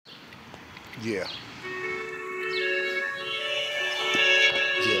Yeah, yeah,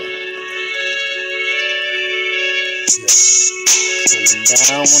 yeah. Going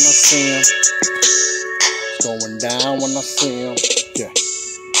down when I see him. It's going down when I see him. Yeah.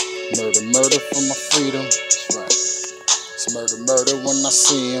 Murder, murder for my freedom. That's right. It's murder, murder when I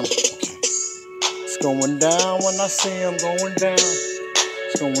see him. Okay. It's going down when I see him. Going down.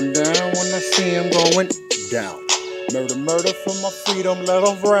 It's going down when I see him. Going down. Murder, murder for my freedom. Let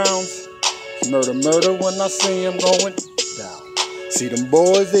off rounds. It's murder, murder when I see him. Going down. See them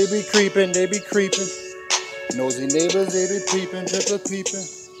boys, they be creeping, they be creeping. Nosy neighbors, they be peeping, peeping.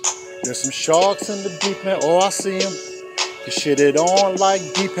 There's some sharks in the deep end. Oh, I see them. You shit it on like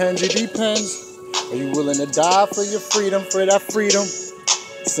depends, it depends. Are you willing to die for your freedom, for that freedom?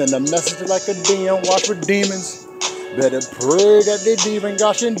 Send a message like a DM, watch for demons. Better pray that they demon,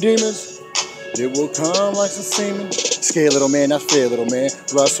 gosh, and demons. They will come like some semen. Scared little man, that's fair little man.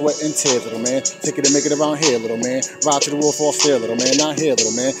 Blood, sweat, and tears little man. Take it and make it around here little man. Ride to the wolf all stare little man, not here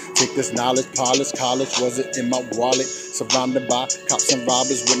little man. Take this knowledge, polish, college, was it in my wallet? Surrounded by cops and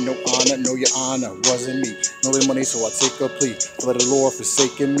robbers with no honor. No, your honor wasn't me. No their money, so I take a plea. For the Lord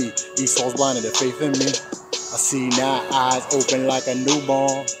forsaking me. Esau's blinded their faith in me. I see now eyes open like a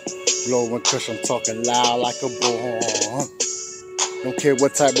newborn. Blowing kush, I'm talking loud like a bullhorn. Don't care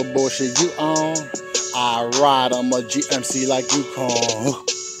what type of bullshit you on. I ride, I'm a GMC like you can.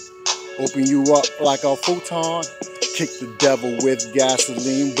 Open you up like a futon. Kick the devil with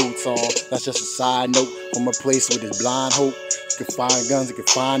gasoline boots on. That's just a side note from a place with this blind hope. You can find guns, you can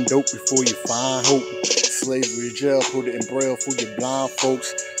find dope before you find hope. Slavery jail, put it in braille for your blind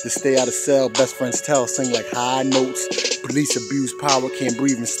folks. To stay out of cell, best friends tell, sing like high notes. Police abuse power, can't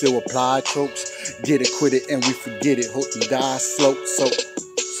breathe and still apply tropes. Get acquitted and we forget it, hope and die slow. So,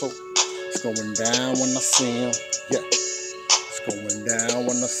 it's going down when I see him. Yeah, it's going down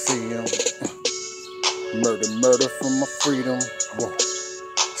when I see him. Murder, murder for my freedom. Whoa.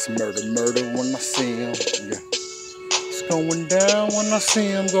 It's murder, murder when I see him. Yeah, it's going down when I see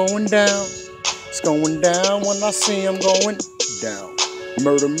him. Going down. It's going down when I see him. Going down.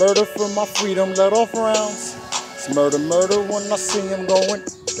 Murder, murder for my freedom. Let off rounds. It's murder, murder when I see him. Going